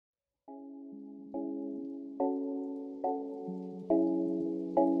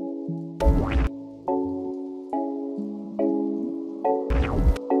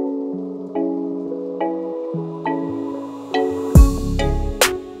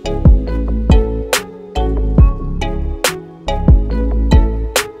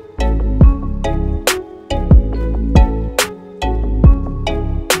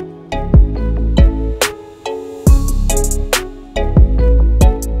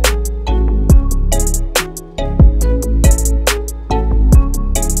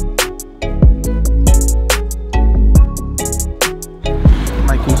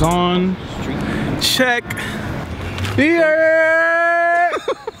Yeah.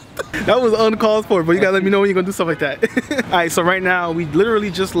 That was uncalled for, but you gotta let me know when you're gonna do stuff like that. All right, so right now we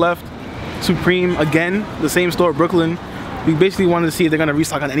literally just left Supreme again, the same store, Brooklyn. We basically wanted to see if they're gonna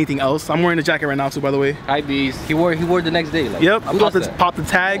restock on anything else. I'm wearing the jacket right now too, by the way. Hi, bees. He wore the next day. Like, yep. Popped the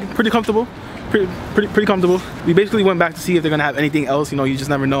tag. Pretty comfortable. Pretty comfortable. We basically went back to see if they're gonna have anything else. You know, you just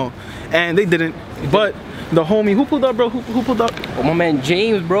never know. And they didn't. But the homie, who pulled up, bro? Who pulled up? Oh, my man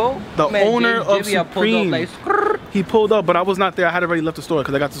James, bro. The owner of Supreme. Pulled up, like, he pulled up, but I was not there. I had already left the store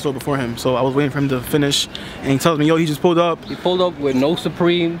because I got to the store before him. So I was waiting for him to finish. And he tells me, yo, he just pulled up. He pulled up with no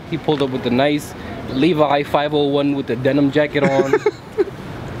Supreme. He pulled up with the nice Levi 501 with the denim jacket on.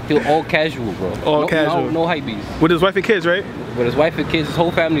 He was all casual, bro. All casual. No hype bees. With his wife and kids, right? With his wife and kids, his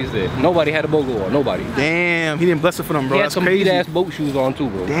whole family's there. Nobody had a BOGO on. Nobody. Damn, he didn't bless it for them, bro. He had That's some crazy. ass boat shoes on too,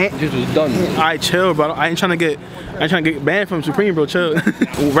 bro. Damn. Just was done. Bro. Alright, chill, bro. I ain't trying to get banned from Supreme, bro. Chill.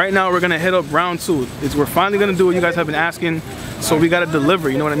 Right now, we're gonna hit up round 2. We're finally gonna do what you guys have been asking. So we gotta deliver.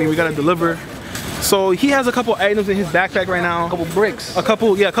 You know what I mean? We gotta deliver. So he has a couple items in his backpack right now. A couple bricks. A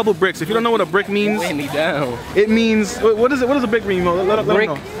couple bricks. If you don't know what a brick means, weighing me down. It means, what is it? What does a brick mean? Let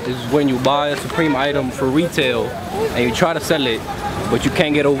brick is when you buy a Supreme item for retail and you try to sell it, but you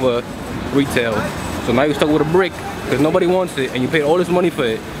can't get over retail. So now you're stuck with a brick because nobody wants it and you paid all this money for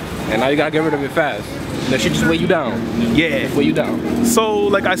it, and now you gotta get rid of it fast. That shit just weigh you down. Yeah. Just weigh you down. So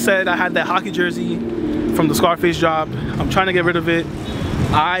like I said, I had that hockey jersey from the Scarface job. I'm trying to get rid of it.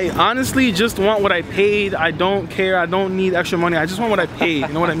 I honestly just want what I paid. I don't care. I don't need extra money. I just want what I paid.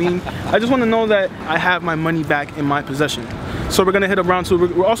 You know what I mean? I just want to know that I have my money back in my possession. So we're going to hit up round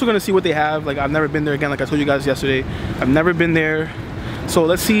 2. We're also going to see what they have. Like, I've never been there again, like I told you guys yesterday. I've never been there. So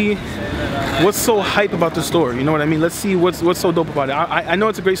let's see what's so hype about the store. You know what I mean? Let's see what's so dope about it. I know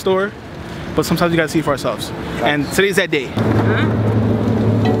it's a great store, but sometimes you got to see it for ourselves. And today's that day.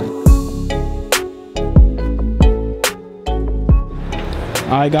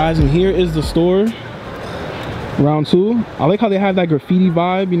 Alright guys, and here is the store, round 2. I like how they have that graffiti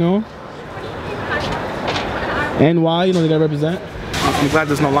vibe, you know. NY, you know, they gotta represent. I'm glad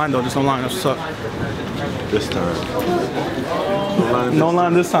there's no line though, there's no line, that's what's up. This time. No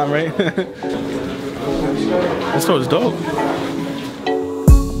line this time, right? This store is dope.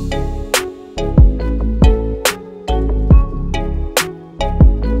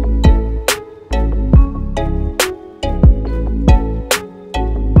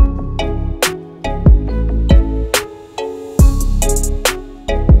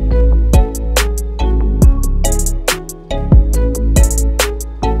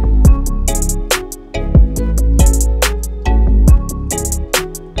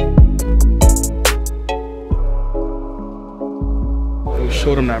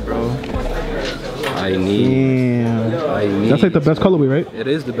 Show them that, bro. I need. That's like the best colorway, right? It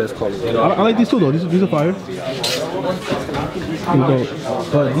is the best colorway. I like these too, though. These are fire.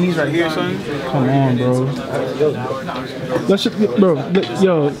 But these right here, son. Come on, bro. Let's just, bro.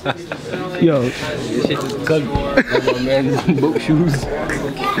 Yo. This shit is good. My man's boat shoes.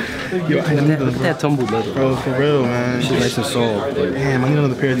 Yo, I need Look at that tumbled leather. Bro, for real, man. Shit nice and soft. Damn, I need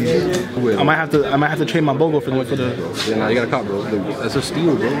another pair of these. I might have to trade my BOGO for the. Yeah, nah, you got a cop, bro. That's a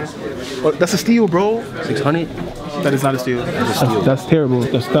steal, bro. Oh, that's a steal, bro. 600. That is not a steal. That's terrible.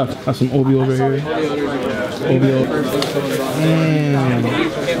 That's stuff. That's some OB over here. OBO.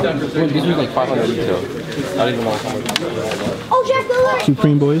 These was like 500 retail. I don't even know how much. Oh, Jack Miller.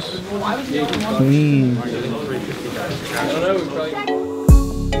 Supreme boys. Clean.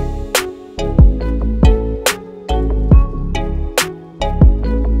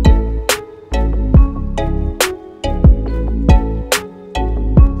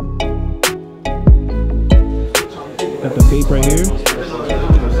 Got the tape right here.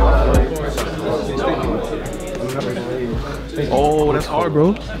 Oh, that's hard,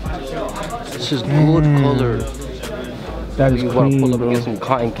 bro. This is good color. That is you want to clean, pull up bro. and get some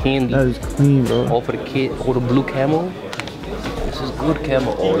cotton candy. That is clean, bro. All for the kid. Oh, the blue camo. This is good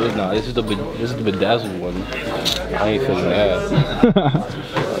camo. Oh, this is the bedazzled one. I ain't feeling that.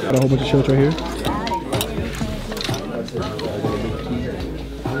 Got a whole bunch of shirts right here.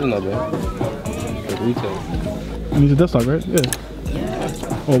 This is not bad. Like retail. And these are desktop, right? Yeah.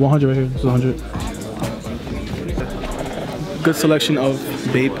 Oh, 100 right here. This is 100. Good selection of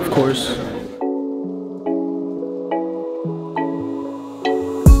Bape, of course.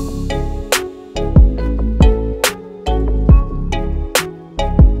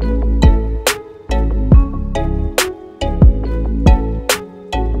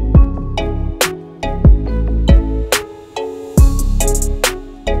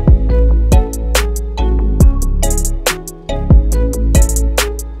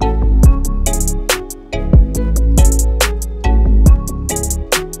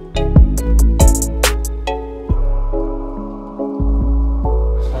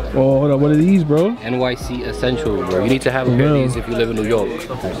 what are these, bro? NYC Essential, bro. You need to have a pair of these if you live in New York.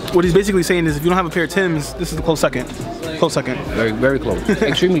 What he's basically saying is if you don't have a pair of Timbs, this is the close second. Close second. Very, very close.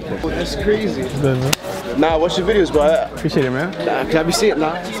 Extremely close. That's crazy. Good, man. Nah, watch your videos, bro. Appreciate it, man. Nah, can I be seeing?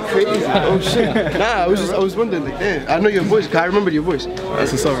 Nah, it's crazy. Oh shit. Nah, I was wondering, like, damn. I know your voice. Cause I remember your voice.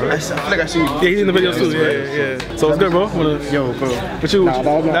 That's what's up, bro. I feel like I seen you. Yeah, he's in the videos too. Yeah. So it's good, bro. Yo, bro. What you?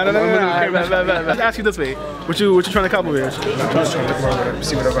 No. Let's ask you this way. What you trying to cop over here? I'm just trying to look around,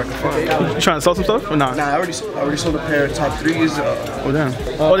 see whatever I can find. You trying to sell some stuff or not? Nah, I already sold a pair of top 3s. Oh damn.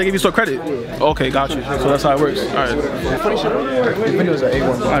 Oh, they give you store credit. Okay, got you. So that's how it works. All right. Funny shit. The videos are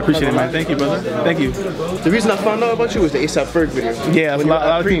A1. I appreciate it, man. Thank you, brother. Thank you. The reason I found out about you was the ASAP Ferg video. Yeah, a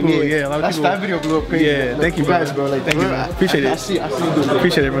lot of people. Yeah, a lot of people. That video blew up crazy. Yeah, thank you, bro. Bro. Like, thank you, man. Appreciate it. I see you doing it.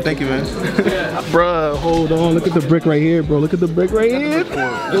 Appreciate it, bro. Thank you, man. Bruh, hold on. Look at the brick right here, bro. Look at the brick right here.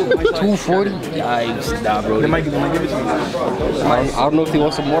 240? Yikes, nah, bro. They might give it to me. I don't know if they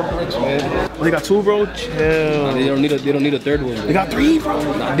want some more bricks, man. They got 2, bro. Chill. They don't need a third one. Bro. They got 3,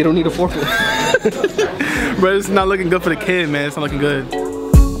 bro. Nah, they don't need a 4th one. Bro, it's not looking good for the kid, man. It's not looking good.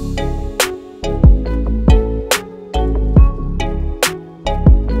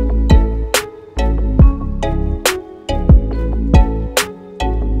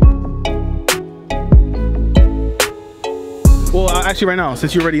 Well, actually, right now,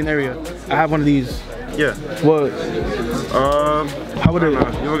 since you're already in the area, I have one of these. Yeah. What? How would it?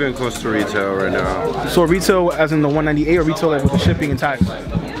 You're getting close to retail right now. So retail as in the 198 or retail like with the shipping and tax?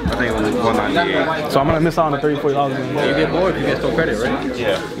 I think only 198. So I'm gonna miss out on the $30, $40. You get more if you get store credit, right?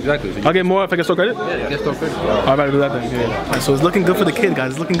 Yeah. Exactly. So I'll get more if I get store credit? you get store credit. I better do that then. Yeah. Right, so it's looking good for the kid,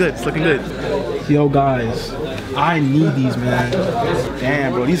 guys. It's looking good. It's looking good. Yo, guys, I need these, man.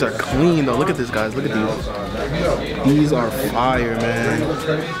 Damn, bro, these are clean though. Look at this, guys. Look at these. These are fire, man.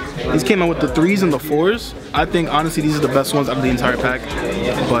 These came out with the 3s and the 4s. I think honestly these are the best ones out of the entire pack.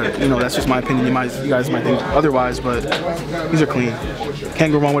 But you know, that's just my opinion. You guys might think otherwise, but these are clean.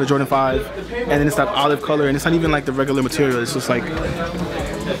 Can't go wrong with a Jordan 5. And then it's that olive color, and it's not even like the regular material. It's just like,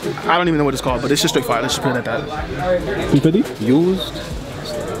 I don't even know what it's called, but it's just straight fire. Let's just put it at that. 350? Used?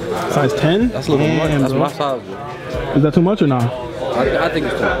 Size 10? That's a little much. That's bro. my size, bro. Is that too much or not? I think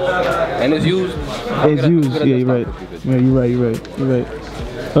it's too much. And it's used. It's used. Yeah, you're right. Yeah, you're right.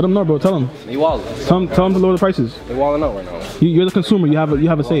 Let them know, bro. Tell them. They walling. Tell them to lower the prices. They walling out right now. You're the consumer. You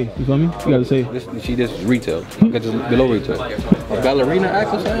have a say. You feel me? You got a say. This is retail. Get this below retail. A ballerina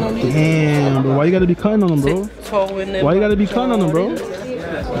act or something on these? Damn, bro. Why you gotta be cutting on them, bro? Why you gotta be cutting on them, bro?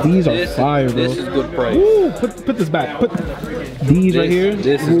 These are fire, bro. This is good price. Woo, put this back. Put these right here.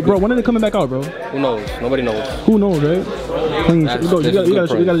 This is bro, when are they coming back out, bro? Who knows? Nobody knows. Who knows, right? Clean. We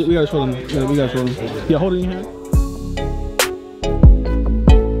gotta show them. We gotta show them. Yeah, hold it in your hand.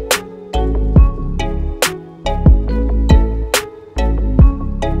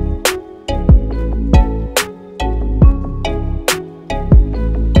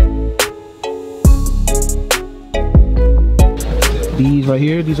 These right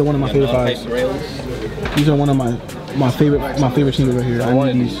here, these are one of my favorite 5s. These are one of my favorite sneakers right here.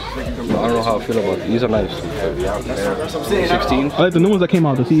 I need these. I don't know how I feel about these. These are nice. 16. I like the new ones that came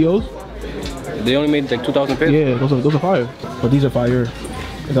out, the CEOs. They only made like 2,000 pairs? Yeah, those are fire. But these are fire,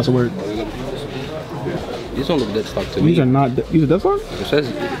 if that's a word. These don't look dead stock to me. These are not, these are dead stock? It says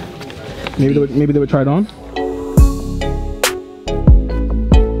maybe they were tried on.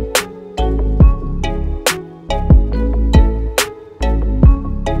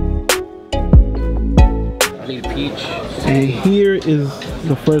 And here is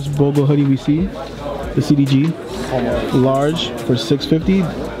the first BOGO hoodie we see, the CDG, large for $650.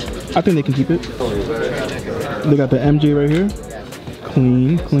 I think they can keep it. They got the MJ right here,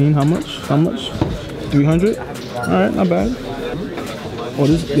 clean. How much? 300. All right, not bad. Oh,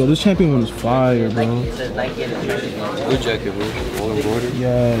 this champion one is fire, bro. good jacket, bro. All embroidered.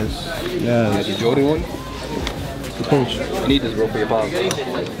 Yes. Like the Jordan one. The coach. You need this, bro, for your mom.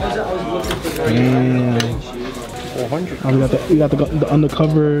 Damn. 400. Oh, we got the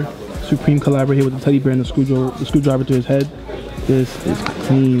undercover Supreme collab right here with the teddy bear and the screwdriver to his head. This is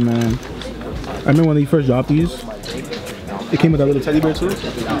clean, man. I remember when they first dropped these. It came with that little teddy bear too.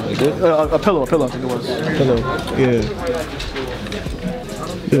 It did? A pillow, I think it was. Pillow, yeah.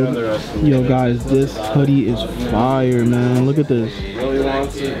 Yo, guys, this hoodie is fire, man. Look at this.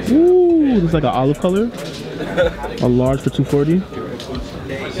 Ooh, this is like an olive color. A large for $240.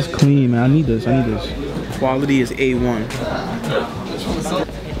 It's clean, man. I need this. Quality is A1.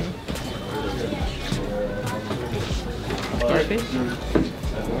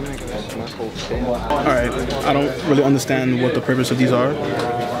 Alright, I don't really understand what the purpose of these are.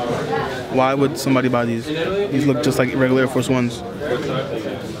 Why would somebody buy these? These look just like regular Air Force Ones.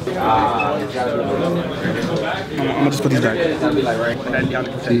 I'm gonna just put these back.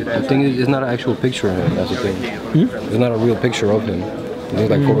 See, the thing is, it's not an actual picture of him. That's the thing. It's not a real picture of him. It's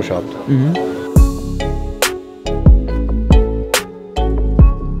like photoshopped.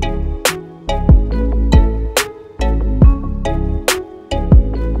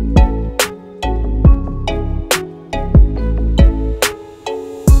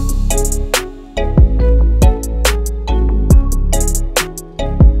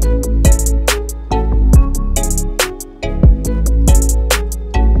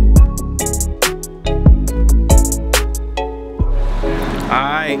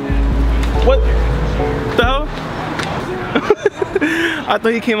 What the hell? I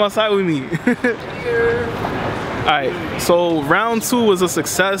thought he came outside with me. Alright, so round 2 was a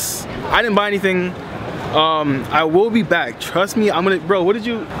success. I didn't buy anything. I will be back. Trust me, I'm gonna, bro,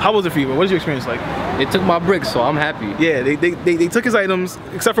 how was it for you, bro? What was your experience like? They took my bricks, so I'm happy. Yeah, they took his items,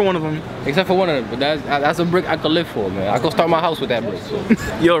 except for one of them. Except for one of them, but that's a brick I could live for, man. I could start my house with that brick. So.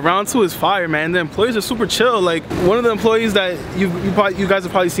 Yo, round 2 is fire, man. The employees are super chill. Like, one of the employees that you guys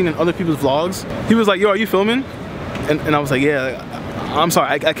have probably seen in other people's vlogs, he was like, yo, are you filming? And I was like, yeah, I'm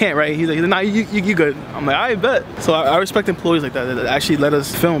sorry, I can't, right? He's like, nah, you good. I'm like, I bet. So I respect employees like that actually let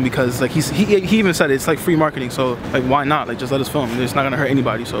us film, because like he even said it's like free marketing, so like why not? Like just let us film. It's not gonna hurt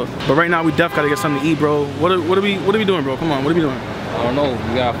anybody. So, but right now we def gotta get something to eat, bro. What are we doing, bro? Come on, what are we doing? I don't know.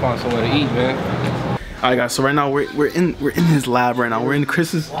 We gotta find somewhere to eat, man. All right, guys. So right now we're in his lab right now. We're in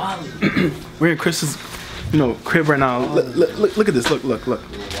Chris's crib right now. Look at this. Look.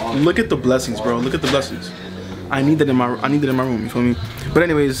 Look at the blessings, bro. Look at the blessings. I need that in my room, you feel me? But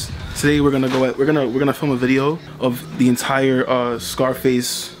anyways, today we're gonna film a video of the entire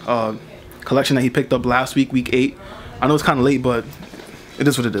Scarface collection that he picked up last week, week 8. I know it's kind of late, but it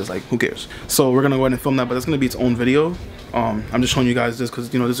is what it is. Like, who cares? So we're gonna go ahead and film that, but that's gonna be its own video. I'm just showing you guys this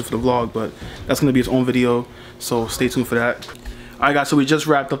because, you know, this is for the vlog, but that's gonna be its own video. So stay tuned for that. All right, guys. So we just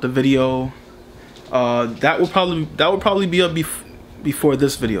wrapped up the video. That will probably be up before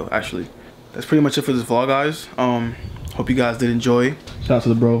this video, actually. That's pretty much it for this vlog, guys. Hope you guys did enjoy. Shout out to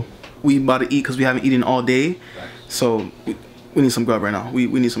the bro. We about to eat because we haven't eaten all day, so we need some grub right now. We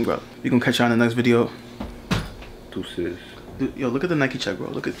need some grub. We gonna catch you on the next video. Deuces. Dude, yo, look at the Nike check, bro.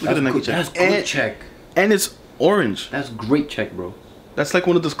 Look at the Nike check. That's good check. And it's orange. That's great check, bro. That's like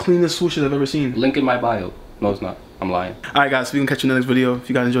one of the cleanest swooshes I've ever seen. Link in my bio. No, it's not. I'm lying. All right, guys. So we gonna catch you in the next video. If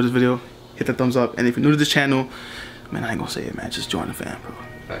you guys enjoyed this video, hit that thumbs up. And if you're new to this channel, man, I ain't gonna say it, man. Just join the fam, bro.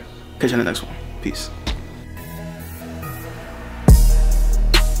 Right. Catch you in the next one. Peace.